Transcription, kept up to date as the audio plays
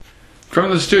From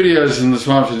the studios in the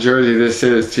swamps of Jersey, this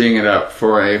is Teeing It Up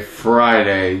for a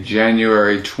Friday,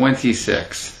 January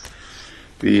 26th,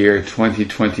 the year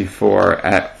 2024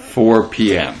 at 4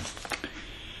 p.m.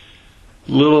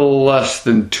 Little less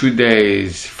than 2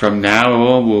 days from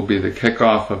now will be the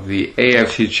kickoff of the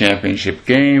AFC Championship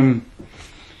game,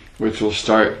 which will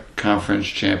start Conference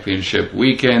Championship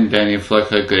weekend. Danny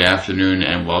Flecca, good afternoon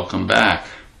and welcome back.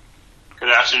 Good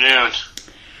afternoon.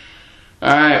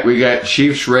 Alright, we got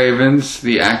Chiefs-Ravens,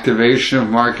 the activation of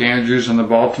Mark Andrews on the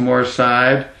Baltimore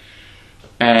side,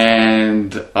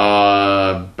 and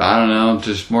I don't know,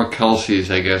 just more Kelce's,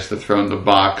 I guess, to throw in the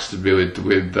box to be with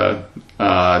Taylor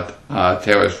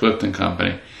Swift and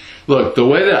company. Look, the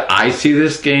way that I see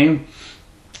this game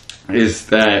is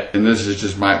that, and this is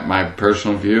just my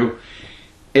personal view,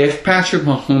 if Patrick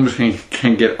Mahomes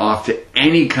can get off to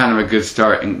any kind of a good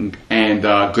start and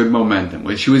good momentum,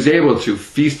 which he was able to,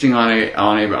 feasting on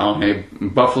a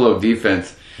Buffalo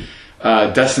defense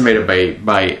decimated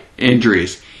by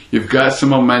injuries, you've got some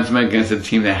momentum against a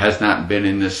team that has not been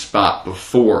in this spot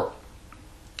before.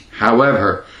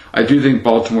 However, I do think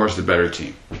Baltimore is the better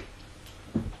team.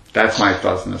 That's my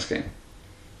thoughts on this game.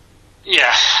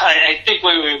 Yeah, I think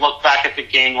when we look back at the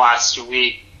game last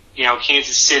week,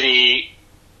 Kansas City,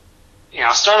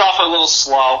 started off a little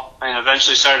slow and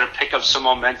eventually started to pick up some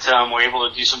momentum. We're able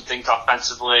to do some things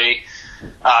offensively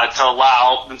to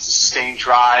allow them to sustain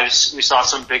drives. We saw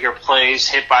some bigger plays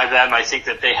hit by them. I think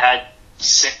that they had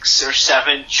 6 or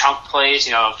 7 chunk plays,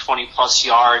 of 20-plus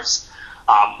yards.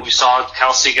 We saw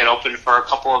Kelce get open for a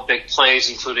couple of big plays,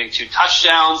 including 2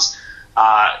 touchdowns.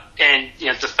 And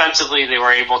defensively, they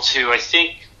were able to, I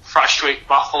think, frustrate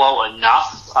Buffalo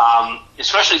enough,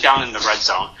 especially down in the red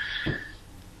zone.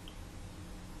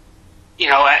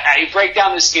 I break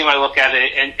down this game, I look at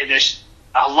it, and there's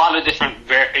a lot of different,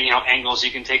 angles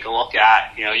you can take a look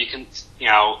at. You can,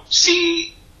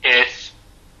 see if,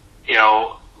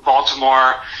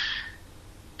 Baltimore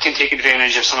can take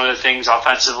advantage of some of the things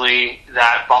offensively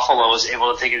that Buffalo was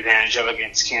able to take advantage of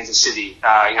against Kansas City.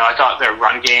 I thought their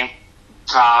run game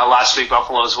last week,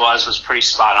 Buffalo's was pretty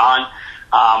spot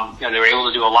on. They were able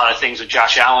to do a lot of things with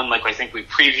Josh Allen, like I think we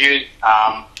previewed.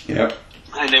 Yep.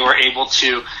 And they were able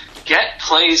to get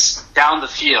plays down the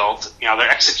field. Their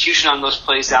execution on those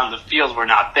plays down the field were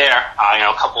not there.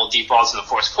 A couple of deep balls in the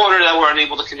fourth quarter that were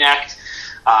unable to connect.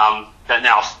 That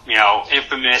now,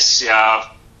 infamous throw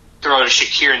to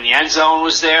Shakir in the end zone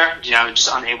was there. Just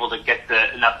unable to get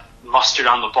enough mustard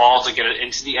on the ball to get it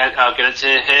into get it to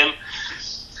him.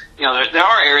 There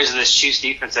are areas of this Chiefs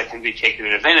defense that can be taken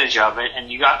advantage of,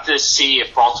 and you got to see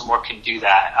if Baltimore can do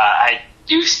that. I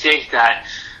do think that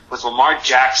with Lamar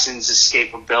Jackson's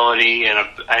escapability and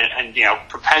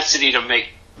propensity to make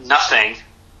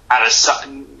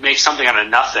something out of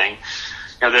nothing,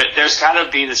 there's got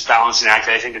to be this balancing act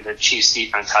that I think that the Chiefs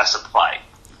defense has to play.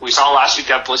 We saw last week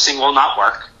that blitzing will not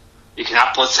work. You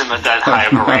cannot blitz him at that high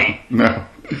of a rate. No.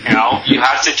 You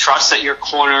have to trust that your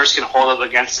corners can hold up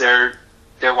against their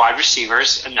wide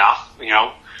receivers enough,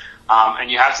 and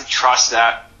you have to trust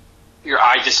that your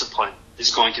eye discipline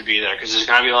is going to be there, because there's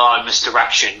going to be a lot of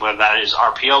misdirection, whether that is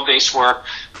RPO-based work,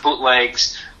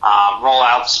 bootlegs,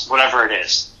 rollouts, whatever it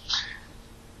is.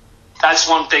 That's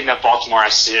one thing that Baltimore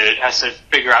has to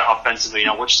figure out offensively,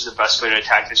 which is the best way to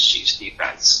attack this Chiefs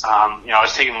defense. I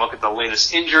was taking a look at the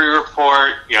latest injury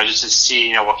report, just to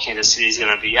see, what Kansas City is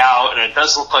going to be out, and it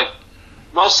does look like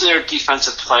most of their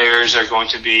defensive players are going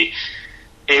to be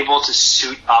able to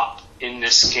suit up in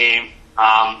this game,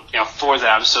 for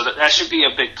them. So that should be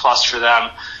a big plus for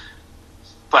them.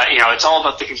 But, it's all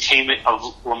about the containment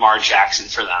of Lamar Jackson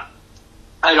for them.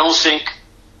 I don't think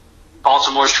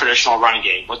Baltimore's traditional running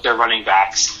game with their running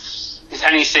backs is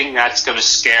anything that's going to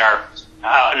scare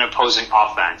an opposing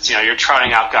offense. You're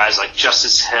trotting out guys like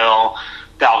Justice Hill,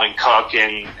 Dalvin Cook,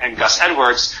 and Gus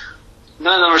Edwards.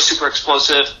 None of them are super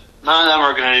explosive. None of them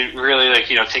are going to really,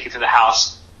 take it to the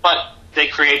house. But they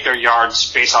create their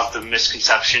yards based off the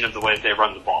misconception of the way that they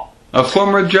run the ball. A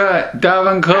former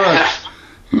Dalvin Cook.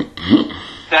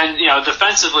 Then,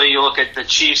 defensively, you look at the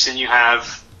Chiefs and you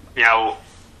have, a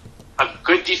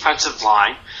good defensive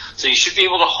line. So you should be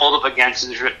able to hold up against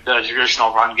the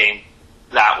traditional run game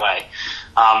that way.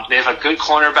 They have a good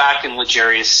cornerback in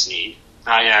L'Jarius Sneed.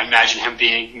 I imagine him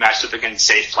being matched up against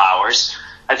Zay Flowers.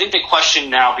 I think the question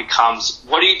now becomes,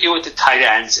 what do you do with the tight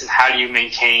ends, and how do you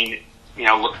maintain,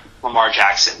 Lamar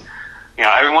Jackson?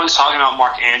 Everyone's talking about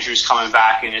Mark Andrews coming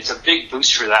back, and it's a big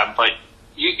boost for them. But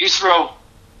you throw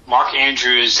Mark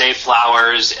Andrews, Zay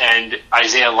Flowers, and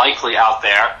Isaiah Likely out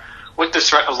there with the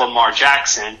threat of Lamar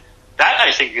Jackson. That,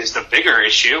 I think, is the bigger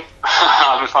issue.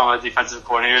 If I'm a defensive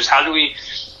coordinator, is how do we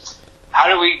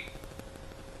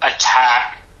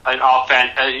attack an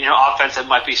offense that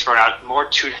might be thrown out more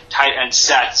two tight end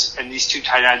sets, and these two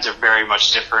tight ends are very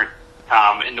much different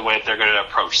in the way that they're going to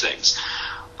approach things.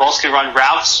 Both can run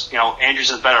routes. Andrews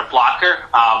is a better blocker,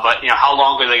 but how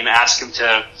long are they going to ask him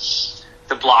to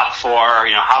block for?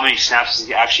 How many snaps is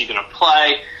he actually going to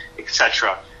play,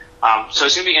 etc. So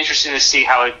it's going to be interesting to see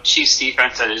how a Chiefs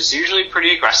defense that is usually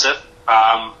pretty aggressive,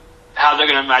 how they're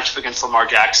going to match up against Lamar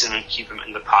Jackson and keep him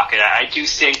in the pocket. I do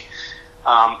think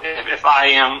if I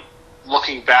am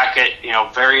looking back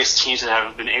at various teams that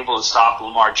have been able to stop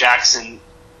Lamar Jackson,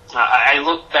 I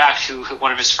look back to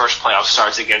one of his first playoff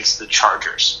starts against the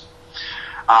Chargers.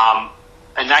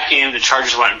 In that game, the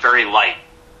Chargers went very light.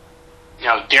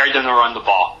 Dared them to run the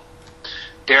ball,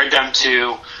 dared them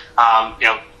to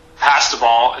pass the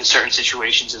ball in certain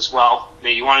situations as well.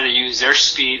 You wanted to use their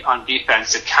speed on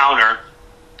defense to counter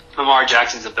Lamar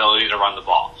Jackson's ability to run the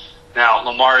ball. Now,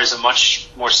 Lamar is a much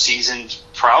more seasoned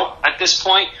pro at this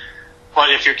point,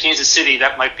 but if you're Kansas City,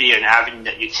 that might be an avenue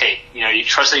that you take. You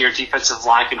trust that your defensive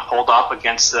line can hold up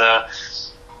against their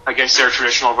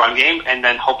traditional run game, and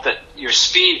then hope that your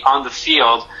speed on the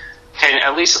field can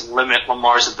at least limit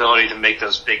Lamar's ability to make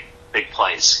those big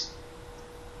plays.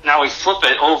 Now we flip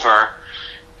it over,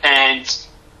 and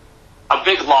a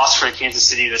big loss for Kansas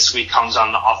City this week comes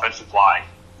on the offensive line.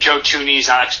 Joe Thuney is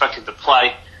not expected to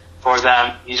play for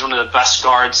them. He's one of the best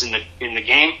guards in the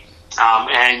game,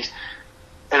 and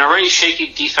an already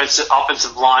shaky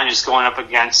offensive line is going up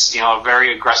against a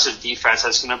very aggressive defense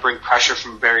that's going to bring pressure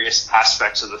from various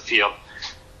aspects of the field.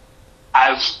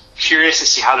 I'm curious to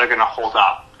see how they're going to hold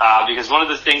up, because one of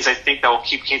the things I think that will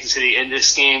keep Kansas City in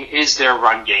this game is their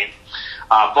run game,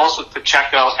 both with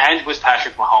Pacheco and with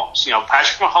Patrick Mahomes.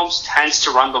 Patrick Mahomes tends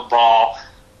to run the ball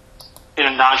in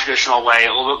a non-traditional way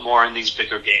a little bit more in these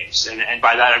bigger games, and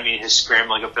by that I mean his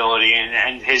scrambling ability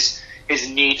and his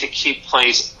need to keep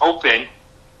plays open,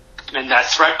 and that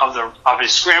threat of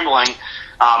his scrambling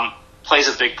plays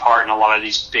a big part in a lot of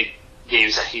these big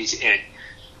games that he's in.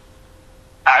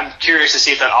 I'm curious to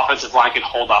see if that offensive line can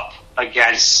hold up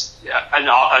against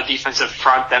a defensive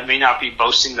front that may not be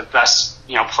boasting the best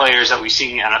players that we've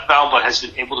seen in the NFL, but has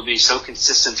been able to be so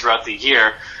consistent throughout the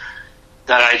year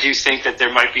that I do think that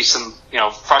there might be some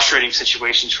frustrating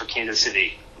situations for Kansas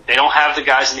City. They don't have the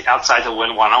guys on the outside to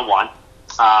win one-on-one,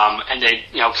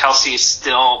 and Kelsey is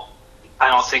still, I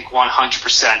don't think,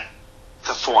 100%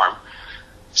 to form.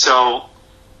 So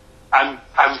I'm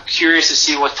curious to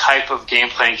see what type of game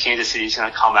plan Kansas City is going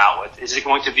to come out with. Is it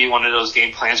going to be one of those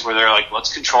game plans where they're like,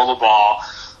 let's control the ball,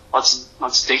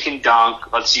 let's dink and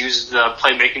dunk, let's use the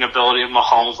playmaking ability of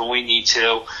Mahomes when we need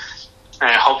to,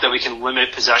 and hope that we can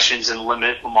limit possessions and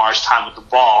limit Lamar's time with the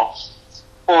ball?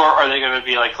 Or are they going to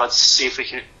be like, let's see if we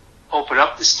can open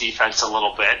up this defense a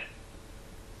little bit,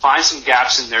 find some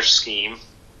gaps in their scheme,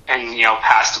 and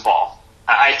pass the ball?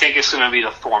 I think it's going to be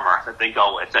the former that they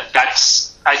go with.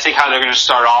 That's I think how they're going to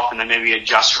start off, and then maybe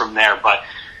adjust from there. But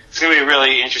it's going to be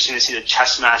really interesting to see the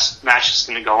chess match that's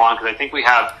going to go on, because I think we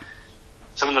have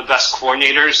some of the best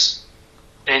coordinators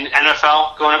in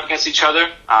NFL going up against each other,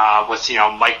 with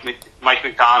Mike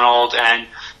McDonald and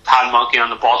Todd Monken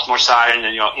on the Baltimore side, and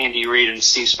then Andy Reid and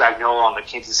Steve Spagnuolo on the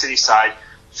Kansas City side.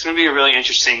 It's going to be a really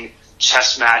interesting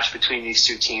chess match between these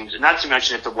two teams, and not to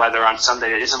mention that the weather on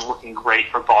Sunday isn't looking great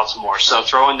for Baltimore. So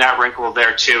throw in that wrinkle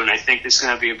there too, and I think this is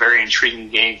going to be a very intriguing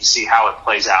game to see how it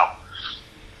plays out.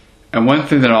 And one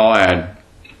thing that I'll add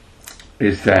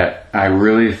is that I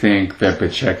really think that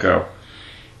Pacheco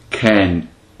can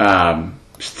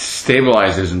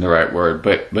stabilize isn't the right word,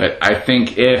 but I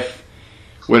think if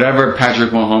whatever Patrick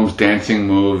Mahomes' dancing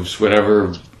moves,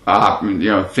 whatever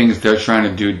things they're trying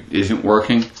to do isn't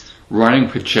working, running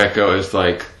Pacheco is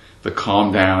like the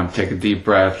calm down, take a deep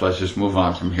breath, let's just move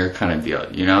on from here kind of deal.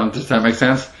 Does that make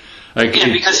sense?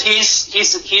 Because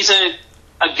he's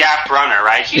a gap runner,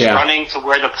 right? He's running to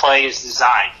where the play is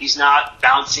designed. He's not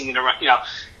bouncing it around.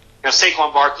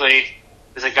 Saquon Barkley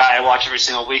is a guy I watch every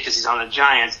single week because he's on the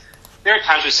Giants. There are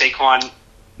times where Saquon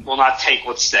will not take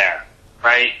what's there,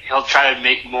 right? He'll try to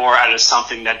make more out of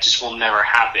something that just will never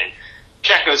happen.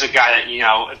 Pacheco's a guy that,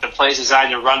 if the play is designed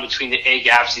to run between the A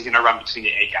gaps, he's going to run between the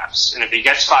A gaps. And if he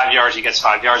gets 5 yards, he gets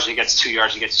 5 yards. If he gets 2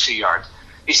 yards, he gets 2 yards.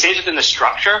 He stays within the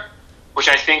structure, which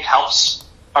I think helps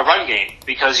a run game,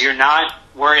 because you're not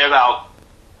worried about,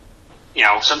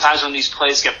 sometimes when these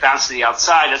plays get bounced to the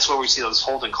outside, that's where we see those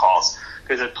holding calls.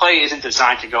 Because the play isn't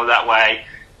designed to go that way.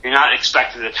 You're not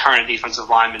expected to turn a defensive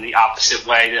lineman the opposite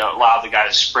way to allow the guy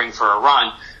to spring for a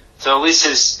run. So at least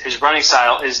his running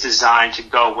style is designed to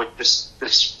go with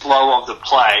this flow of the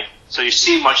play. So you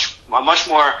see a much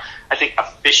more, I think,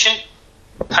 efficient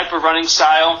type of running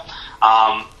style.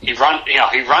 He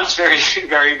runs very,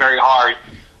 very, very hard.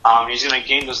 He's going to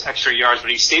gain those extra yards,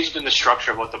 but he stays within the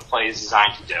structure of what the play is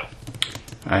designed to do.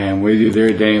 I am with you there,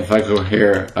 Danny Flecca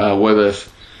here with us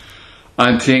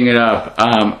on Teeing It Up.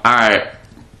 All right.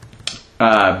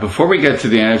 Before we get to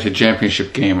the NFC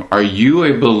Championship game, are you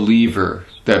a believer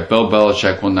that Bill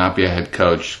Belichick will not be a head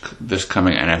coach this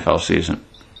coming NFL season?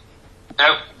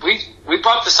 We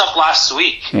brought this up last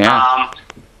week, and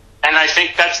I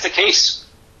think that's the case.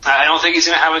 I don't think he's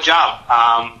going to have a job,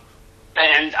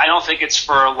 and I don't think it's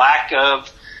for lack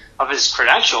of his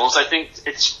credentials. I think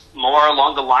it's more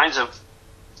along the lines of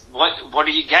what are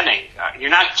you getting? You're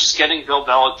not just getting Bill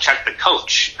Belichick the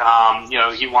coach.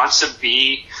 He wants to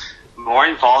be more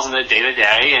involved in the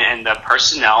day-to-day and the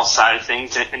personnel side of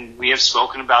things, and we have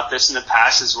spoken about this in the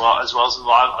past as well as a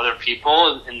lot of other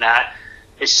people, in that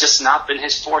it's just not been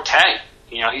his forte.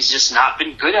 He's just not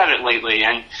been good at it lately,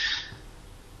 and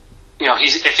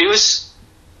if he was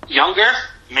younger,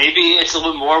 maybe it's a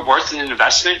little more worth an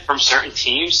investment from certain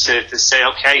teams to say,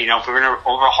 okay, if we're going to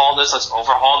overhaul this, let's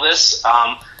overhaul this.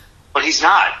 But he's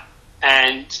not,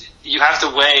 and you have to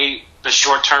weigh the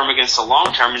short term against the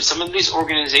long term, and some of these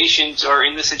organizations are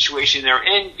in the situation they're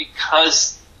in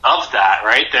because of that,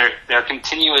 right? Their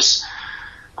continuous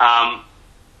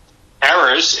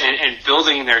errors in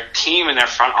building their team and their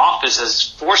front office has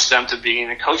forced them to be in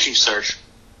a coaching search.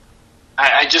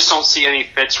 I just don't see any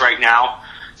fits right now.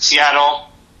 Seattle,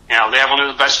 they have one of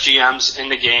the best GMs in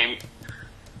the game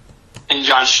in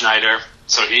John Schneider,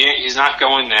 so he's not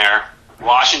going there.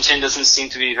 Washington doesn't seem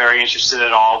to be very interested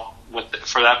at all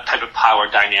for that type of power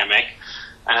dynamic,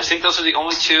 and I think those are the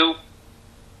only two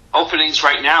openings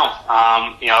right now.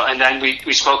 And then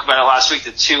we spoke about it last week.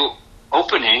 The two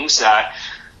openings that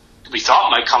we thought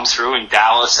might come through in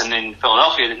Dallas and in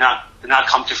Philadelphia did not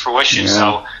come to fruition. Yeah.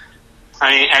 So,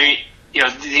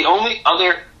 the only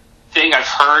other thing I've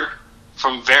heard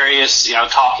from various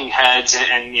talking heads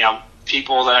and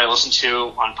people that I listen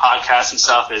to on podcasts and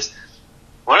stuff is,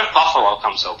 what if Buffalo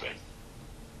comes open?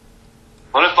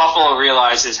 What if Buffalo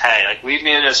realizes, hey, we've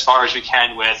made it as far as we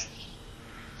can with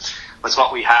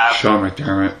what we have. Sean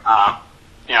McDermott.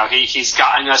 He's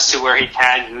gotten us to where he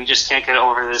can. We just can't get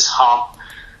over this hump.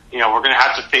 We're going to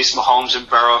have to face Mahomes and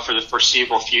Burrow for the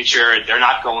foreseeable future. They're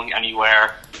not going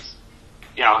anywhere.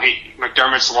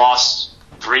 McDermott's lost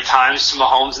 3 times to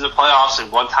Mahomes in the playoffs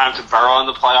and 1 time to Burrow in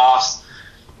the playoffs.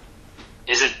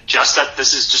 Is it just that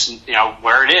this is just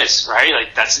where it is, right?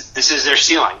 This is their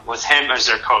ceiling with him as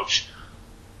their coach.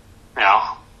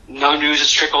 No news has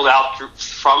trickled out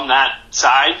from that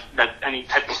side that any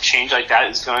type of change like that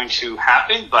is going to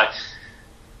happen. But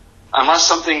unless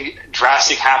something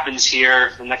drastic happens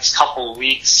here the next couple of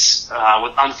weeks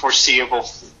with unforeseeable,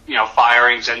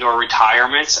 firings and/or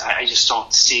retirements, I just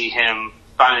don't see him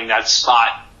finding that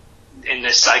spot in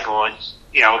this cycle. And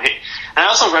I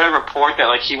also read a report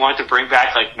that he wanted to bring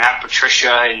back Matt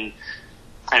Patricia and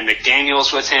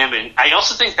McDaniels with him, and I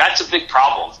also think that's a big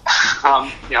problem.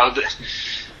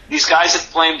 These guys have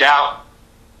flamed out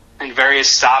in various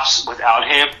stops without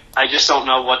him. I just don't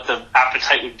know what the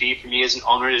appetite would be for me as an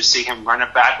owner to see him run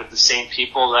it back with the same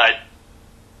people that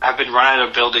have been run out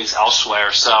of buildings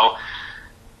elsewhere. So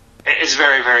it's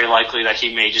very, very likely that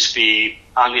he may just be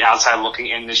on the outside looking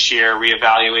in this year,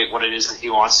 reevaluate what it is that he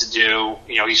wants to do.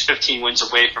 He's 15 wins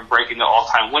away from breaking the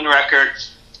all-time win record.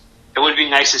 It would be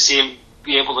nice to see him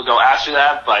be able to go after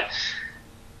that, but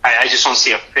I just don't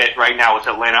see a fit right now with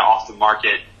Atlanta off the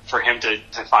market for him to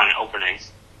find an opening.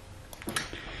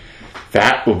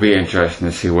 That will be interesting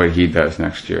to see what he does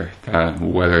next year.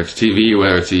 Whether it's TV,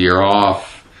 whether it's a year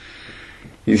off.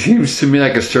 He seems to me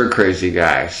like a stir-crazy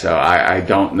guy, so I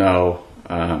don't know.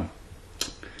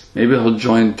 Maybe he'll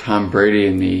join Tom Brady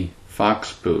in the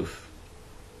Fox booth.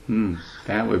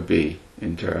 That would be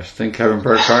interesting. Kevin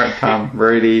Burkhardt, Tom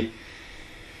Brady,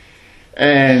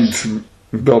 and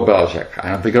Bill Belichick.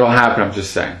 I don't think it'll happen. I'm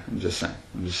just saying.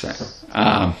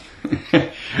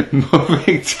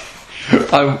 Moving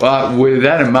with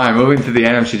that in mind, moving to the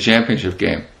NFC Championship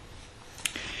game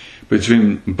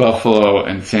between Buffalo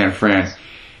and San Fran.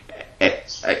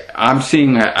 I'm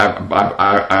seeing,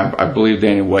 I believe,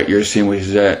 Danny, what you're seeing, which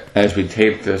is that as we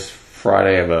tape this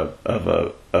Friday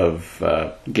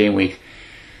of game week,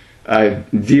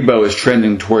 Debo is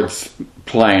trending towards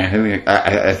playing.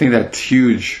 I think that's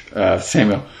huge,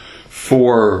 Samuel,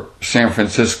 for San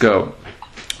Francisco,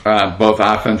 both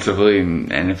offensively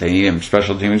and if they need him,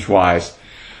 special teams wise.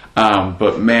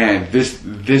 But man, this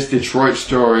Detroit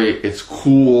story, it's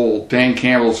cool. Dan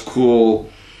Campbell's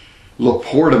cool.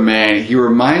 Laporta, man, he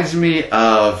reminds me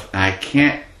of, I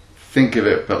can't think of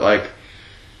it, but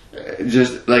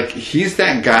Just like he's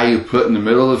that guy you put in the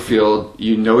middle of the field,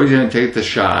 you know he's going to take the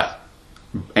shot,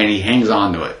 and he hangs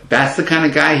on to it. That's the kind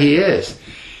of guy he is.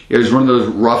 It was one of those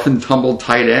rough and tumble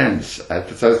tight ends.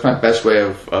 That's my best way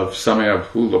of summing up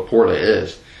who Laporta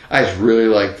is. I just really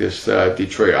like this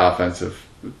Detroit offensive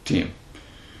team.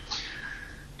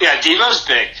 Yeah, Devo's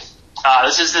big.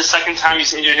 This is the second time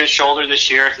he's injured his shoulder this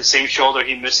year. The same shoulder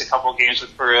he missed a couple games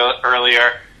with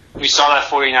earlier. We saw that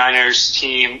 49ers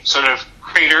team sort of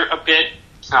crater a bit.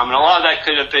 And a lot of that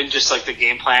could have been just like the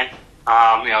game plan.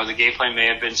 The game plan may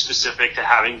have been specific to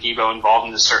having Devo involved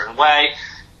in a certain way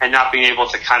and not being able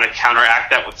to kind of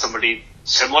counteract that with somebody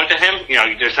similar to him.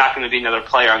 There's not going to be another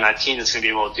player on that team that's going to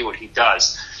be able to do what he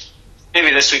does.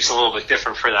 Maybe this week's a little bit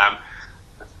different for them.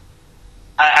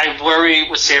 I worry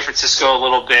with San Francisco a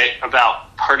little bit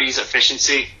about Purdy's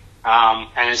efficiency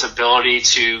and his ability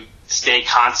to stay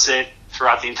constant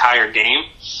throughout the entire game.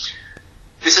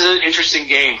 This is an interesting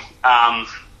game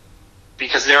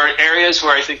because there are areas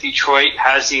where I think Detroit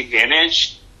has the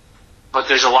advantage, but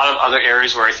there's a lot of other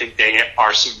areas where I think they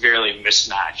are severely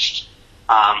mismatched.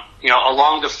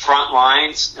 Along the front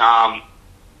lines,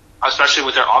 especially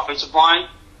with their offensive line,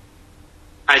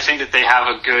 I think that they have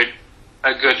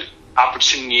a good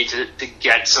opportunity to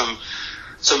get some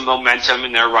momentum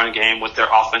in their run game with their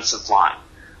offensive line.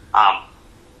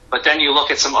 But then you look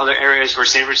at some other areas where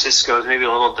San Francisco is maybe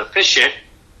a little deficient,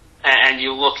 and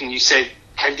you look and you say,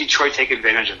 can Detroit take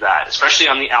advantage of that? Especially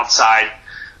on the outside.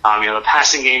 The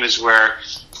passing game is where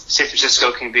San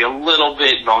Francisco can be a little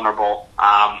bit vulnerable.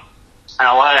 And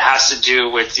a lot of it has to do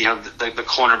with, the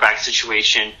cornerback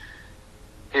situation.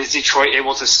 Is Detroit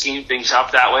able to scheme things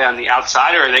up that way on the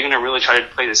outside, or are they going to really try to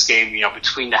play this game,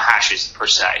 between the hashes per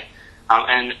se?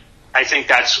 And I think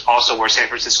that's also where San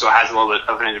Francisco has a little bit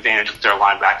of an advantage with their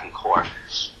linebacking core.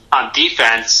 On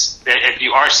defense, if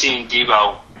you are seeing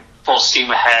Devo full steam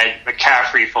ahead,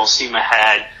 McCaffrey full steam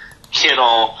ahead,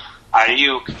 Kittle,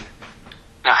 Ayuk,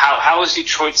 how is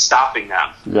Detroit stopping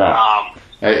them? Yeah,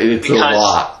 it's a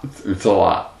lot. It's a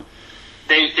lot.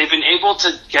 They've been able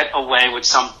to get away with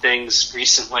some things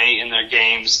recently in their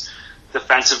games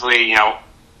defensively.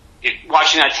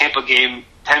 Watching that Tampa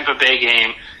Bay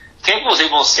game, Tampa was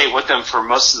able to stay with them for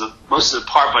most of the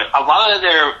part, but a lot of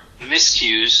their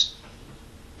miscues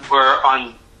were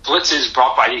on blitzes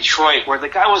brought by Detroit where the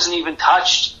guy wasn't even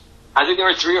touched. I think there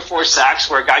were 3 or 4 sacks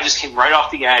where a guy just came right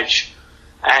off the edge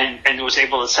and was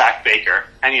able to sack Baker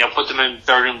and, put them in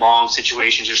 3rd and long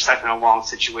situations or 2nd and long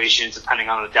situations depending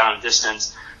on the down and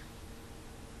distance.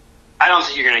 I don't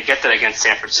think you're going to get that against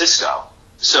San Francisco.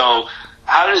 So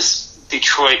how does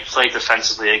Detroit play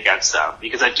defensively against them?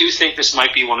 Because I do think this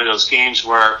might be one of those games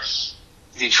where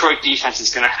the Detroit defense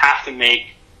is going to have to make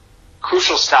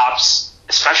crucial stops,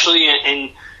 especially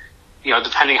in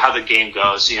depending how the game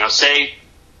goes. Say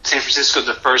San Francisco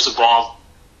defers the ball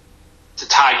to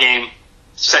tie game,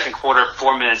 second quarter,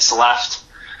 4 minutes left,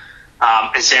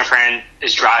 and San Fran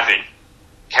is driving.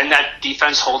 Can that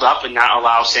defense hold up and not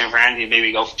allow San Fran to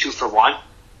maybe go 2 for 1?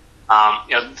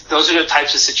 Those are the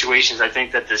types of situations I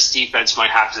think that this defense might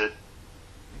have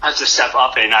to step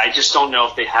up in. I just don't know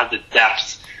if they have the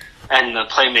depth and the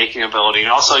playmaking ability. And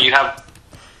also you have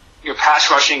your pass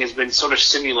rushing has been sort of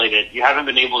simulated. You haven't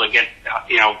been able to get,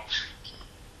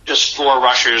 just 4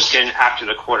 rushers getting after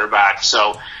the quarterback.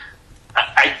 So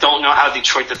I don't know how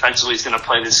Detroit defensively is going to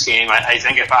play this game. I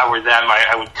think if I were them,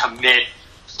 I would commit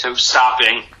to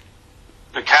stopping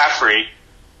McCaffrey,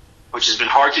 which has been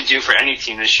hard to do for any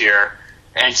team this year,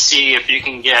 and see if you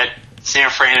can get San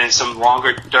Fran in some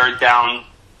longer 3rd down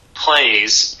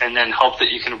plays and then hope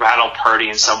that you can rattle Purdy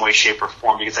in some way, shape, or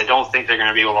form, because I don't think they're going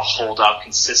to be able to hold up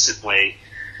consistently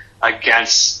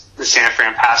against the San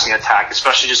Fran passing attack,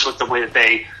 especially just with the way that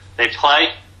they play.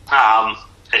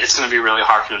 It's going to be really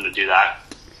hard for them to do that.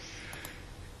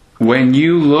 When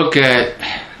you look at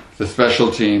the special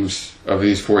teams of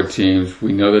these 4 teams,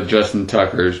 we know that Justin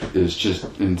Tucker is just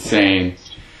insane.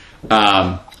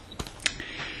 And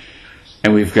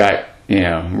we've got,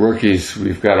 rookies,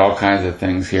 we've got all kinds of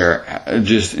things here.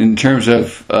 Just in terms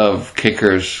of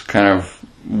kickers, kind of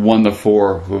 1 to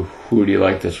 4, who do you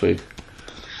like this week?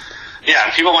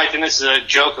 Yeah, people might think this is a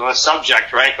joke of a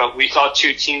subject, right? But we saw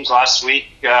 2 teams last week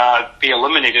be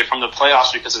eliminated from the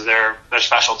playoffs because of their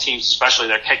special teams, especially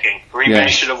their kicking. Green Bay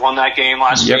should have won that game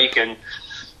last week, and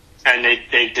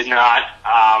they did not.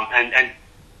 And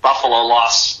Buffalo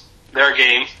lost their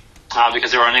game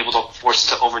because they were unable to force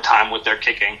it to overtime with their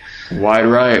kicking. Wide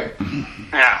right.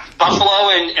 Yeah,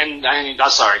 Buffalo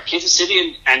Kansas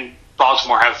City and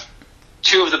Baltimore have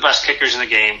 2 of the best kickers in the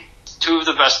game. 2 of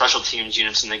the best special teams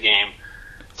units in the game.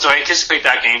 So I anticipate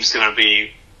that game's going to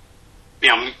be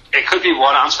it could be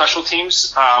won on special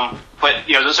teams, but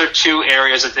those are two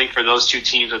areas I think for those two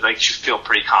teams that they should feel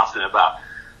pretty confident about.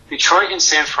 Detroit and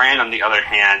San Fran, on the other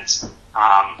hand,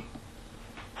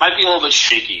 might be a little bit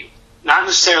shaky. Not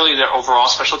necessarily their overall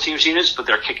special teams units, but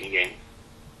their kicking game.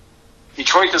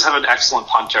 Detroit does have an excellent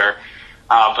punter,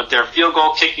 but their field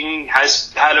goal kicking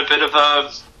has had a bit of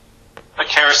a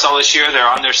carousel this year. They're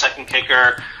on their second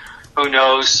kicker. Who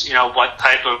knows, what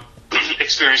type of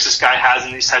experience this guy has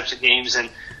in these types of games. And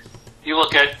you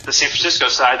look at the San Francisco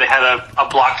side, they had a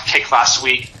blocked kick last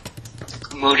week.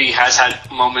 Moody has had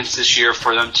moments this year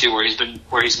for them too, where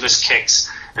he's missed kicks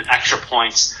and extra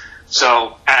points.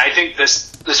 So I think the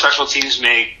special teams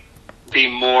may be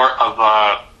more of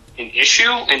an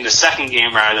issue in the second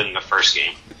game rather than the first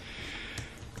game.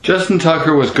 Justin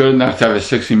Tucker was good enough to have a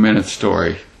 60-minute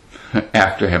story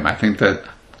after him. I think that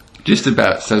just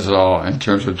about says it all in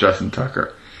terms of Justin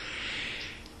Tucker.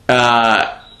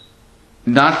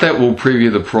 Not that we'll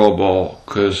preview the Pro Bowl,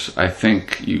 because I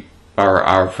think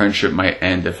our friendship might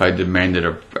end if I demanded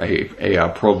a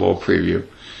Pro Bowl preview.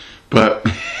 But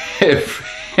if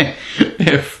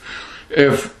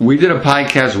we did a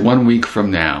podcast 1 week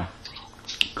from now,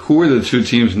 who are the two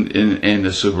teams in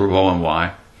the Super Bowl and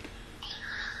why?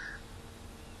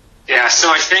 Yeah, so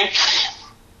I think,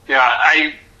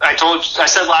 I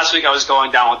said last week I was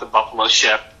going down with the Buffalo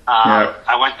ship.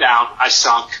 I went down. I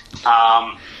sunk.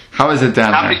 How is it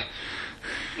down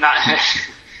there?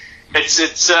 It's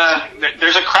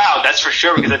there's a crowd, that's for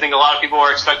sure, because I think a lot of people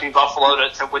were expecting Buffalo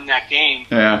to win that game.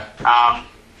 Yeah.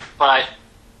 But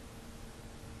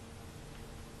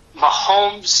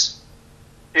Mahomes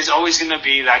is always going to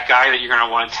be that guy that you're going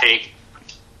to want to take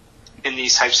in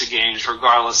these types of games,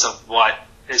 regardless of what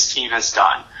his team has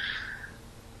done.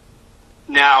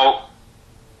 Now,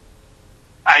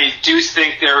 I do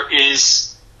think there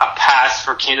is a path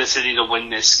for Kansas City to win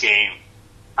this game.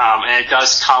 And it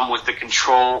does come with the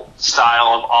control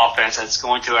style of offense that's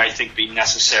going to, I think, be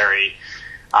necessary.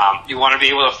 You want to be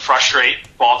able to frustrate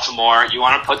Baltimore. You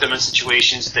want to put them in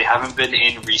situations that they haven't been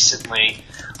in recently.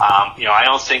 I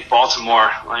don't think Baltimore,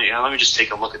 let me just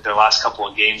take a look at their last couple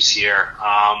of games here.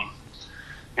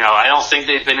 I don't think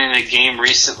they've been in a game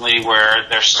recently where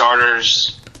their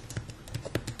starters,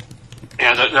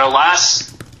 their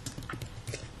last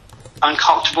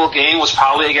uncomfortable game was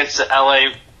probably against the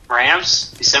LA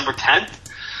Rams, December 10th.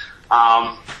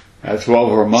 That's well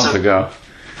over a month ago.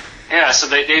 Yeah, so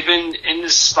they've been in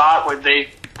this spot where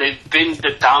they've been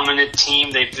the dominant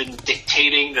team. They've been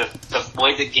dictating the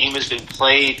way the game has been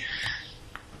played.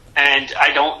 And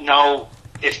I don't know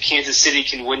if Kansas City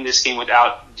can win this game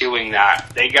without doing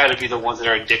that. They got to be the ones that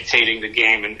are dictating the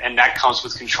game, and that comes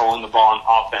with controlling the ball on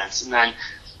offense. And then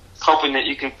hoping that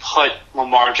you can put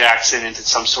Lamar Jackson into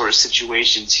some sort of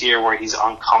situations here where he's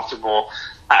uncomfortable.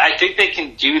 I think they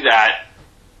can do that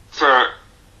for,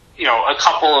 a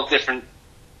couple of different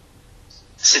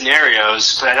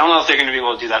scenarios, but I don't know if they're going to be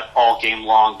able to do that all game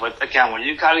long. But again, when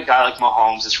you've got a guy like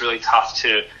Mahomes, it's really tough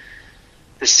to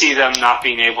see them not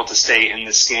being able to stay in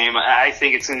this game. I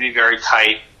think it's going to be very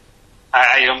tight.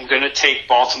 I am going to take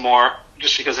Baltimore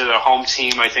just because they're the home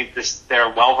team. I think they're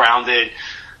well-rounded.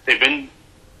 They've been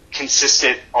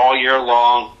consistent all year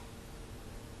long.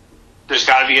 There's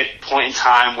got to be a point in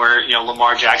time where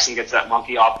Lamar Jackson gets that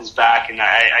monkey off his back, and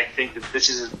I think that this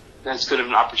is as good of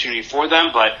an opportunity for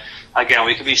them. But again,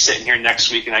 we could be sitting here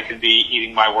next week, and I could be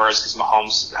eating my words because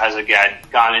Mahomes has again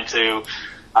gone into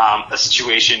a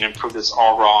situation and proved it's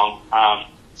all wrong.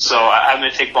 So I'm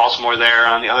going to take Baltimore there.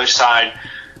 On the other side,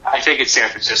 I think it's San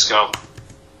Francisco.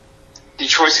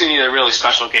 Detroit's going to need a really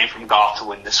special game from Goff to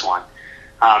win this one.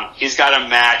 He's got to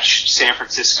match San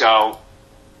Francisco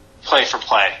play for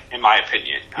play, in my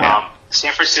opinion. Yeah.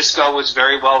 San Francisco was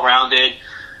very well-rounded.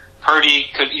 Purdy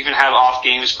could even have off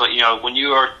games, but when you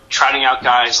are trotting out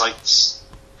guys like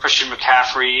Christian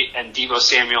McCaffrey and Deebo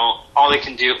Samuel, all they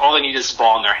need is the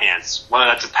ball in their hands, whether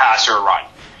that's a pass or a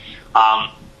run.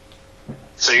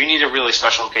 So you need a really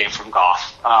special game from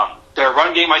Goff. Their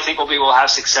run game, I think, will be able to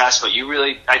have success, but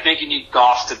I think you need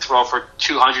Goff to throw for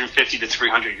 250 to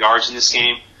 300 yards in this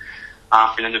game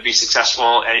for them to be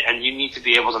successful, and you need to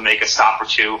be able to make a stop or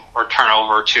two or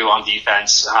turnover or two on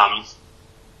defense.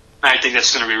 I think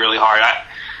that's going to be really hard.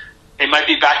 It might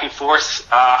be back and forth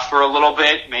for a little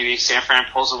bit. Maybe San Fran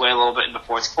pulls away a little bit in the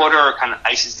fourth quarter or kind of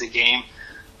ices the game.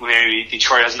 Maybe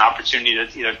Detroit has an opportunity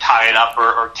to either tie it up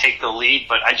or take the lead,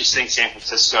 but I just think San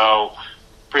Francisco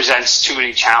presents too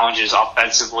many challenges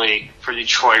offensively for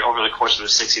Detroit over the course of a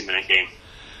 60-minute game.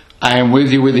 I am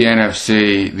with you with the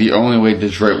NFC. The only way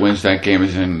Detroit wins that game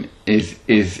is in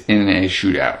a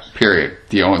shootout. Period.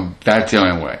 That's the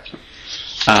only way.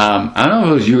 I don't know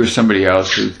if it was you or somebody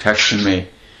else who texted me.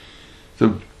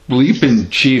 The bleeping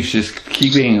Chiefs just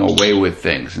keep getting away with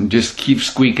things and just keep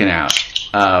squeaking out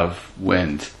of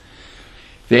wins.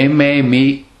 They may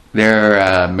meet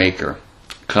their maker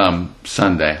come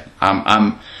Sunday.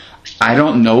 I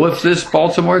don't know if this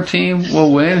Baltimore team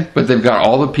will win, but they've got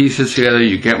all the pieces together.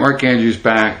 You get Mark Andrews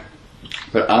back,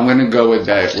 but I'm going to go with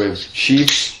that, with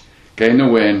Chiefs getting the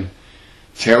win,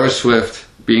 Taylor Swift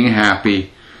being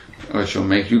happy, which will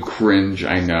make you cringe,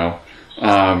 I know.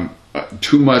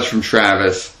 Too much from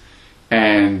Travis,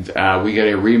 and we get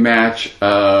a rematch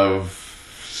of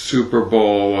Super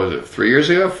Bowl, was it 3 years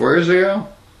ago, 4 years ago?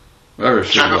 Whatever. It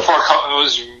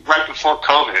was right before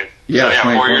COVID. Yeah,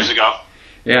 4 years ago.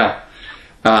 Yeah.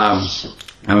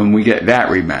 We get that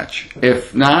rematch.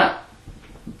 If not,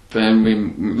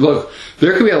 then look,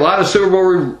 there could be a lot of Super Bowl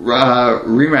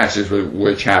rematches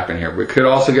which happen here. We could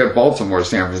also get Baltimore,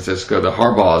 San Francisco, the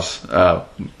Harbaugh's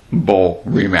Bowl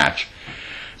rematch.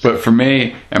 But for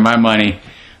me and my money,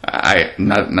 not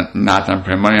that I'm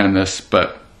putting money on this,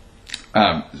 but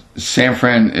San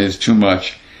Fran is too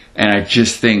much, and I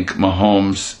just think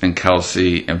Mahomes and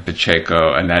Kelsey and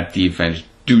Pacheco and that defense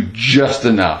do just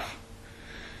enough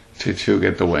to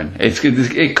get the win.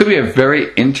 It could be a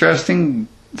very interesting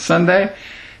Sunday,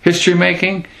 history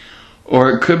making, or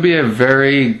it could be a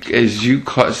very, as you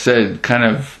said, kind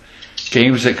of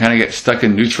games that kind of get stuck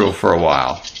in neutral for a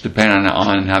while, depending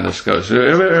on how this goes. So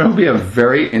it'll be a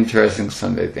very interesting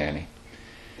Sunday, Danny.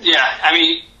 Yeah, I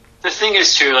mean, the thing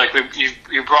is too, like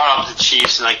you brought up the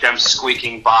Chiefs and like them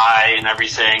squeaking by and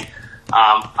everything.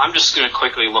 I'm just going to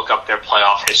quickly look up their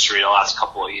playoff history the last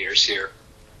couple of years here,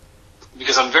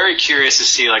 because I'm very curious to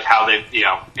see like how they've,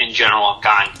 in general, have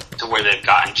gotten to where they've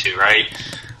gotten to, right?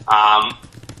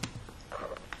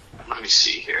 Let me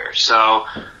see here. So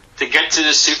to get to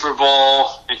the Super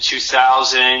Bowl in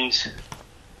 2000,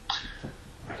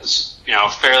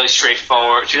 fairly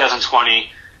straightforward.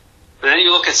 2020. But then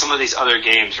you look at some of these other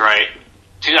games, right?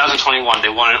 2021, they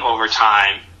won in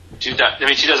overtime.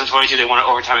 2022, they won in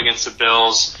overtime against the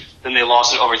Bills. Then they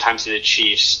lost in overtime to the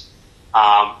Chiefs.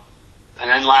 And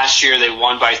then last year, they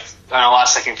won by a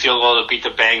last-second field goal to beat the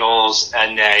Bengals,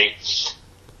 and they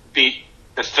beat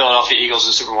the Philadelphia Eagles in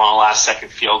the Super Bowl on a last-second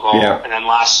field goal. Yeah. And then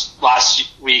last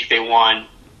week, they won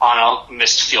on a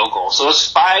missed field goal. So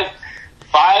those five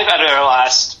out of their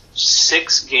last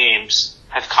 6 games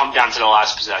have come down to the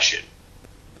last possession.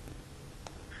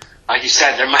 Like you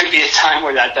said, there might be a time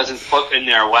where that doesn't flip in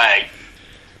their way.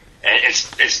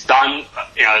 It's done.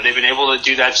 They've been able to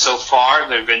do that so far.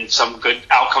 There have been some good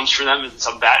outcomes for them and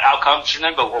some bad outcomes for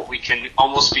them. But what we can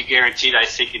almost be guaranteed, I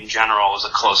think, in general, is a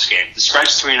close game. The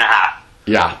spread's 3.5.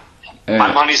 Yeah.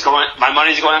 My money's going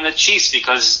on the Chiefs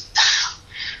because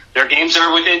their games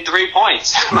are within 3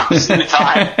 points most of the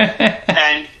time,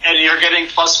 and you're getting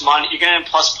plus money. You're getting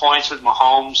plus points with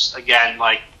Mahomes again.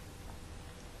 Like,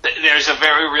 there's a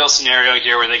very real scenario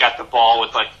here where they got the ball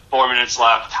with like 4 minutes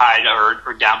left, tied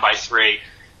or down by 3,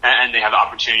 and they have the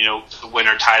opportunity to win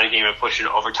or tie the game and push it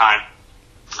to overtime.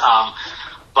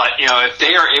 But if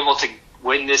they are able to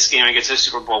win this game and get to the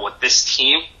Super Bowl with this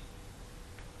team,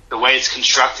 the way it's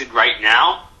constructed right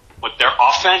now, with their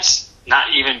offense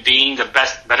not even being the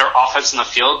better offense in the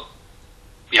field.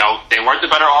 They weren't the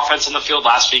better offense in the field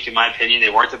last week, in my opinion.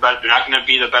 They're not going to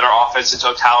be the better offense in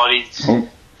totality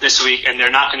this week, and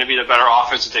they're not going to be the better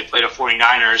offense if they play the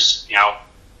 49ers.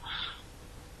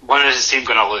 When is this team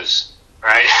going to lose,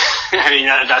 right? I mean,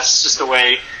 that's just the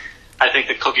way I think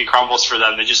the cookie crumbles for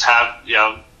them. They just have,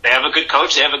 they have a good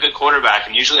coach, they have a good quarterback,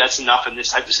 and usually that's enough in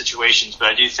this type of situations.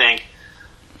 But I do think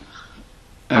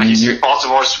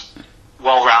Baltimore's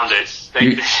well-rounded.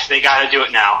 They got to do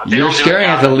it now. You're staring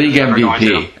at the league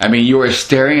MVP. I mean, you are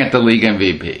staring at the league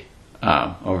MVP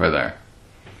over there,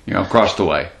 across the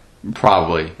way,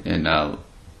 probably in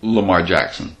Lamar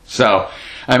Jackson. So,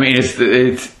 I mean,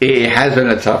 it has been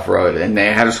a tough road, and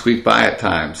they had to squeak by at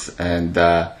times, and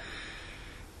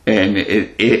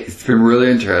it's been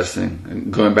really interesting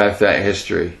going back to that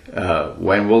history.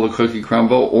 When will the cookie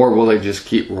crumble, or will they just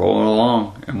keep rolling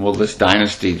along, and will this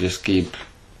dynasty just keep?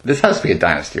 This has to be a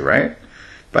dynasty, right?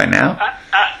 By now?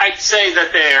 I'd say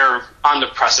that they're on the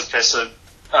precipice of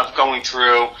going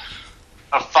through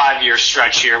a 5-year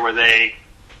stretch here where they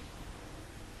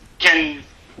can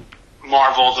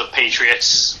marvel the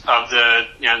Patriots of the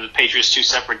Patriots' 2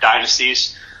 separate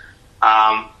dynasties.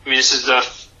 This is the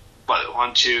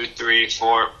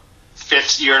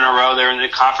 5th year in a row they're in the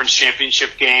conference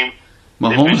championship game.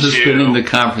 Mahomes has been in the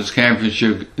conference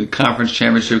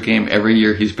championship game every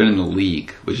year he's been in the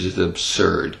league, which is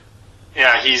absurd.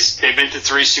 Yeah, they've been to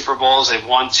 3 Super Bowls. They've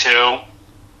won 2.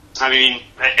 I mean,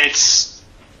 it's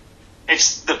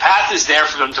the path is there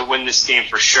for them to win this game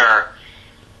for sure.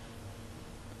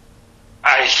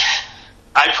 I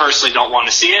personally don't want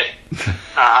to see it.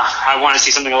 I want to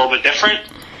see something a little bit different.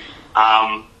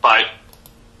 But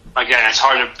again, it's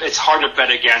hard to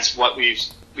bet against what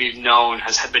we've known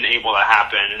has been able to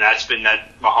happen, and that's been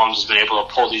that Mahomes has been able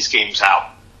to pull these games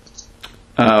out.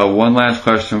 One last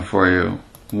question for you.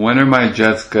 When are my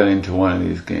Jets getting to one of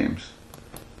these games?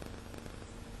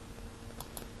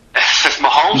 If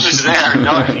Mahomes is there,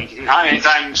 not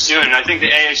anytime soon. I think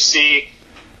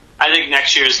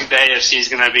next year's the AFC is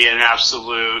going to be an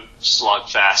absolute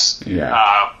slugfest. Yeah.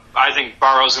 I think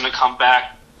Burrow's going to come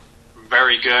back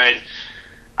very good.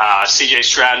 C.J.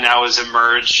 Stroud now has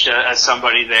emerged as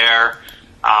somebody there.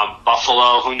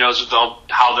 Buffalo, who knows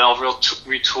how they'll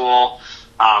retool.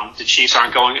 The Chiefs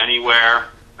aren't going anywhere.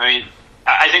 I mean,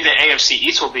 I think the AFC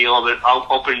East will be a little bit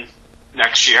open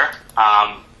next year.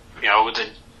 With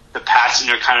the Pats, and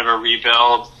they're kind of a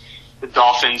rebuild. The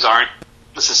Dolphins aren't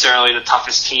necessarily the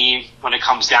toughest team when it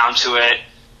comes down to it.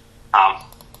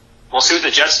 We'll see what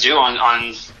the Jets do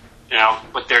on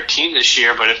with their team this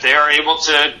year. But if they are able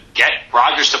to get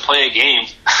Rodgers to play a game,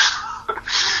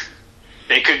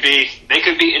 they could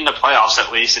be in the playoffs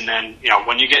at least. And then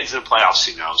when you get into the playoffs,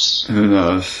 who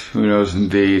knows? Who knows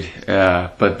indeed.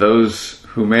 But those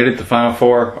who made it to Final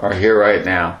Four are here right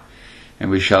now, and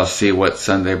we shall see what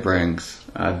Sunday brings.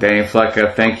 Danny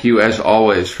Flecca, thank you as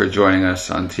always for joining us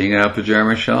on Teeing It Up with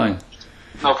Jeremy Schilling.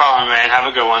 No problem, man. Have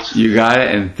a good one. You got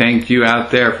it, and thank you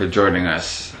out there for joining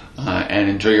us. And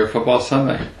enjoy your football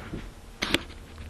Sunday.